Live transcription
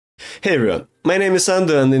Hey everyone, my name is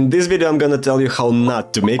Sandu and in this video I'm gonna tell you how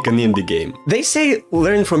not to make an indie game. They say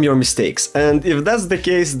learn from your mistakes, and if that's the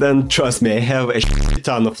case then trust me, I have a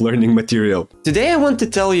ton of learning material. Today I want to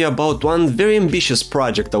tell you about one very ambitious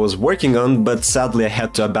project I was working on, but sadly I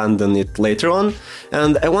had to abandon it later on,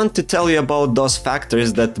 and I want to tell you about those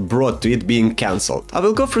factors that brought to it being cancelled. I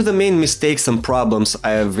will go through the main mistakes and problems I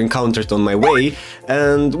have encountered on my way,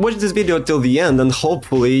 and watch this video till the end and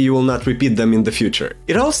hopefully you will not repeat them in the future.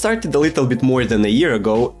 It all started a little bit more than a year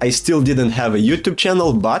ago. I still didn't have a YouTube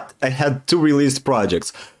channel, but I had two released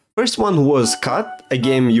projects. First one was Cut, a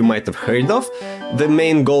game you might have heard of. The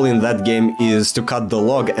main goal in that game is to cut the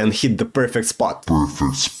log and hit the perfect spot.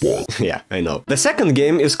 Yeah, I know. The second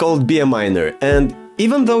game is called Be a Miner, and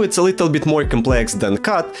even though it's a little bit more complex than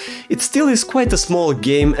Cut, it still is quite a small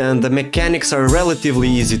game and the mechanics are relatively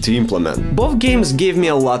easy to implement. Both games gave me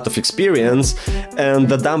a lot of experience, and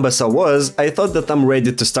the dumb as I was, I thought that I'm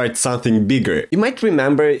ready to start something bigger. You might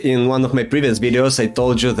remember in one of my previous videos I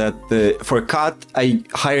told you that for Cut I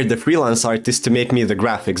hired a freelance artist to make me the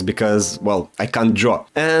graphics because, well, I can't draw.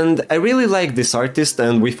 And I really liked this artist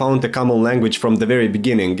and we found a common language from the very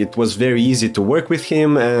beginning. It was very easy to work with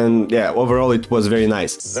him and yeah, overall it was very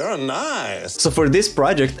nice. They're nice. So for this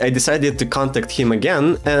project I decided to contact him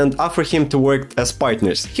again and offer him to work as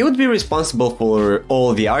partners. He would be responsible for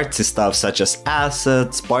all the artsy stuff such as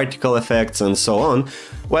assets, particle effects and so on,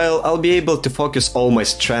 while I'll be able to focus all my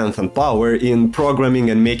strength and power in programming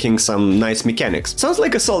and making some nice mechanics. Sounds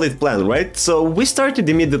like a solid plan, right? So we started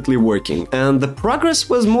immediately working, and the progress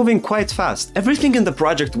was moving quite fast. Everything in the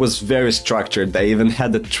project was very structured. I even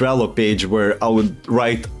had a Trello page where I would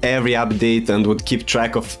write every update and would keep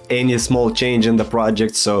track of any small change in the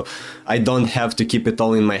project, so I don't have to keep it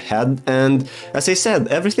all in my head. And as I said,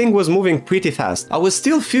 everything was moving pretty fast. I was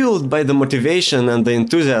still fueled by the motivation and the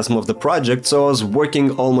enthusiasm of the project, so I was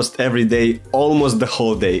working almost every day, almost the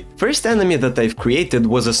whole day. First enemy that I've created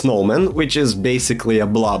was a snowman, which is basically a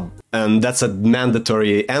blob. And that's a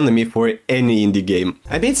mandatory enemy for any indie game.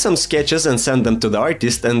 I made some sketches and sent them to the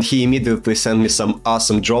artist, and he immediately sent me some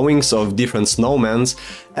awesome drawings of different snowmans,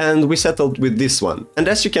 and we settled with this one. And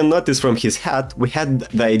as you can notice from his hat, we had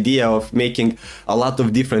the idea of making a lot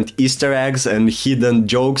of different Easter eggs and hidden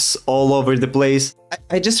jokes all over the place.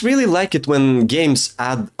 I just really like it when games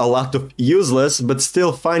add a lot of useless but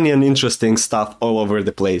still funny and interesting stuff all over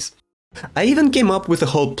the place. I even came up with a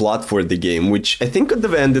whole plot for the game, which I think could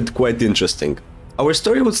have ended quite interesting. Our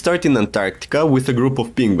story would start in Antarctica with a group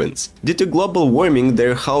of penguins. Due to global warming,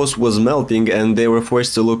 their house was melting and they were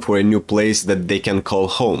forced to look for a new place that they can call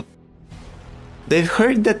home. They've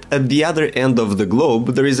heard that at the other end of the globe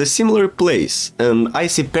there is a similar place, an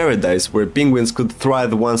icy paradise where penguins could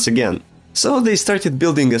thrive once again. So they started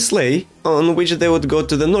building a sleigh on which they would go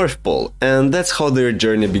to the North Pole, and that's how their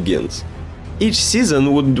journey begins. Each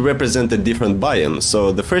season would represent a different biome,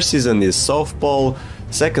 so the first season is South Pole,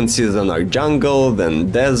 second season are jungle,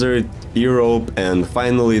 then desert, Europe, and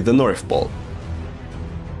finally the North Pole.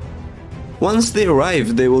 Once they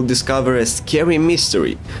arrive, they will discover a scary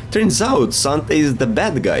mystery. Turns out Santa is the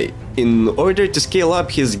bad guy. In order to scale up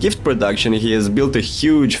his gift production, he has built a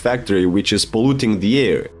huge factory which is polluting the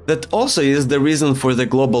air. That also is the reason for the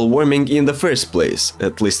global warming in the first place,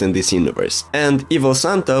 at least in this universe. And Evil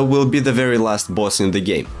Santa will be the very last boss in the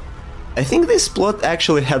game. I think this plot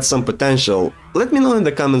actually had some potential. Let me know in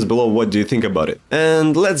the comments below what do you think about it.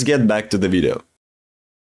 And let's get back to the video.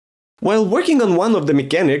 While working on one of the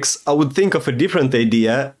mechanics, I would think of a different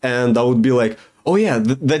idea and I would be like, oh yeah,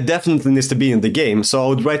 that definitely needs to be in the game, so I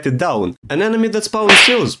would write it down. An enemy that spawns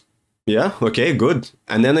shields. Yeah, okay, good.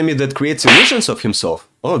 An enemy that creates illusions of himself.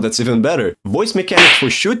 Oh, that's even better. Voice mechanic for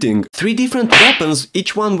shooting. 3 different weapons,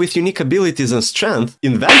 each one with unique abilities and strength.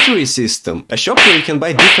 Inventory system. A shop where you can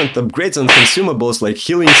buy different upgrades and consumables like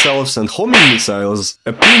healing salves and homing missiles.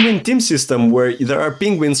 A penguin team system where there are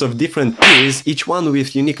penguins of different tiers, each one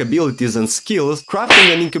with unique abilities and skills.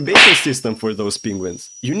 Crafting an incubation system for those penguins.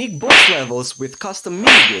 Unique boss levels with custom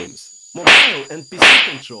minigames. Mobile and PC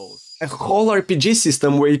controls. A whole RPG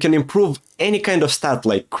system where you can improve any kind of stat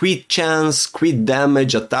like crit chance, crit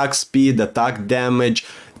damage, attack speed, attack damage,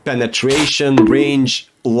 penetration, range,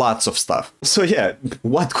 lots of stuff. So yeah,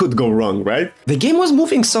 what could go wrong, right? The game was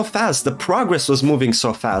moving so fast, the progress was moving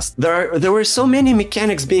so fast. There were so many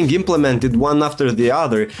mechanics being implemented one after the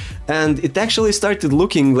other, and it actually started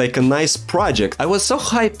looking like a nice project. I was so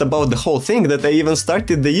hyped about the whole thing that I even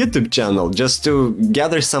started the YouTube channel just to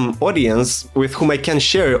gather some audience with whom I can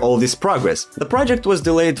share all this progress. The project was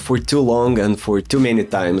delayed for too long and for too many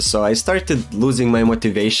times, so I started losing my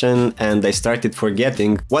motivation and I started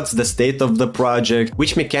forgetting what's the state of the project, which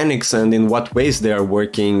which mechanics and in what ways they are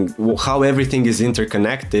working, how everything is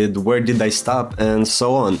interconnected, where did I stop, and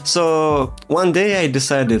so on. So one day I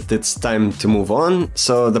decided it's time to move on,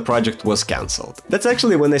 so the project was cancelled. That's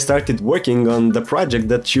actually when I started working on the project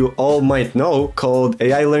that you all might know called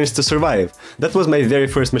AI Learns to Survive. That was my very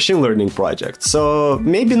first machine learning project, so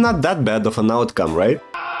maybe not that bad of an outcome, right?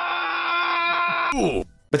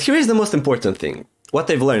 But here is the most important thing, what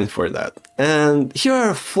I've learned for that. And here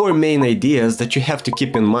are 4 main ideas that you have to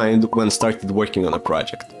keep in mind when started working on a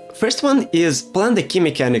project. First one is plan the key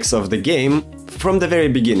mechanics of the game from the very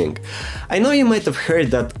beginning. I know you might have heard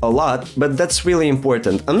that a lot, but that's really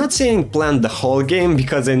important. I'm not saying plan the whole game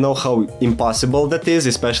because I know how impossible that is,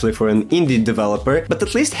 especially for an indie developer, but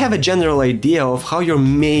at least have a general idea of how your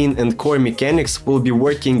main and core mechanics will be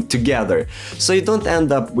working together, so you don't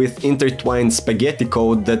end up with intertwined spaghetti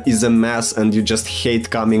code that is a mess and you just hate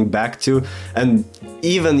coming back to, and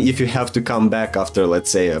even if you have to come back after, let's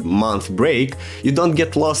say, a month break, you don't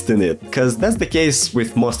get lost in it, because that's the case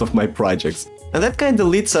with most of my projects. And that kinda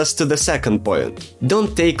leads us to the second point.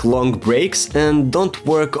 Don't take long breaks and don't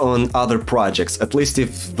work on other projects, at least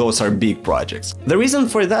if those are big projects. The reason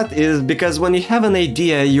for that is because when you have an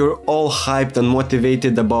idea, you're all hyped and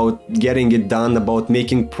motivated about getting it done, about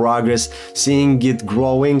making progress, seeing it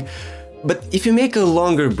growing. But if you make a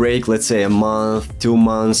longer break, let's say a month, 2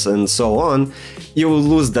 months, and so on, you will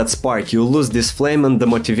lose that spark, you'll lose this flame and the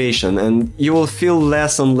motivation, and you will feel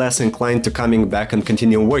less and less inclined to coming back and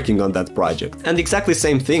continue working on that project. And exactly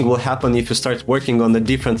same thing will happen if you start working on a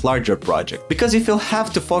different, larger project. Because if you'll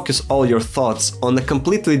have to focus all your thoughts on a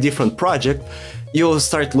completely different project, you'll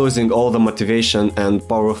start losing all the motivation and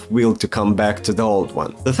power of will to come back to the old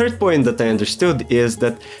one. The third point that I understood is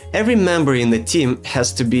that every member in the team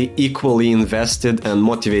has to be equally invested and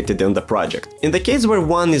motivated in the project. In the case where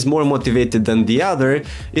one is more motivated than the other,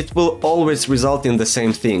 it will always result in the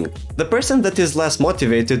same thing. The person that is less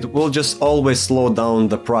motivated will just always slow down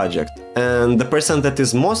the project, and the person that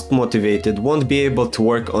is most motivated won't be able to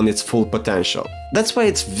work on its full potential. That's why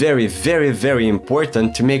it's very, very, very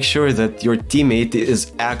important to make sure that your teammate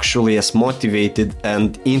is actually as motivated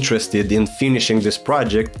and interested in finishing this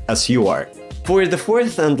project as you are. For the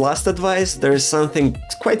fourth and last advice, there is something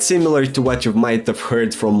quite similar to what you might have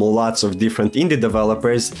heard from lots of different indie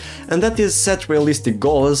developers, and that is set realistic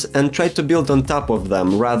goals and try to build on top of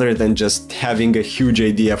them rather than just having a huge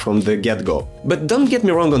idea from the get-go. But don't get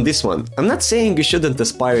me wrong on this one, I'm not saying you shouldn't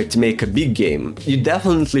aspire to make a big game. You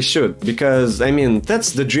definitely should, because I mean,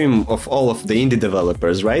 that's the dream of all of the indie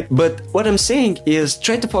developers, right? But what I'm saying is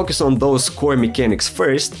try to focus on those core mechanics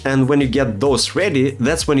first, and when you get those ready,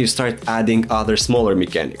 that's when you start adding other smaller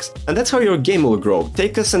mechanics. And that's how your game will grow.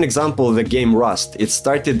 Take as an example the game Rust. It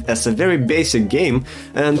started as a very basic game,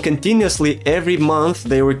 and continuously every month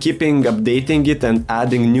they were keeping updating it and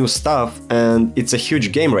adding new stuff, and it's a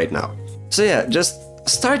huge game right now. So yeah, just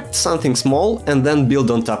start something small and then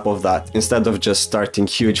build on top of that, instead of just starting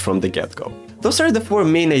huge from the get-go. Those are the 4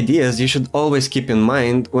 main ideas you should always keep in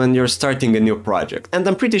mind when you're starting a new project, and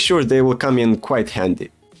I'm pretty sure they will come in quite handy.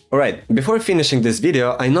 Alright, before finishing this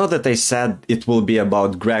video, I know that I said it will be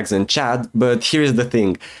about Gregs and Chad, but here's the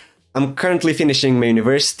thing. I'm currently finishing my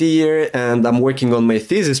university year and I'm working on my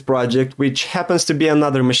thesis project, which happens to be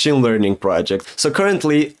another machine learning project. So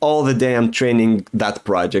currently, all the day I'm training that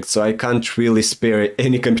project, so I can't really spare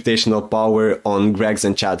any computational power on Gregs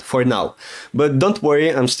and Chad for now. But don't worry,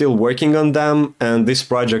 I'm still working on them and this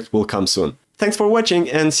project will come soon. Thanks for watching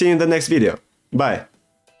and see you in the next video. Bye!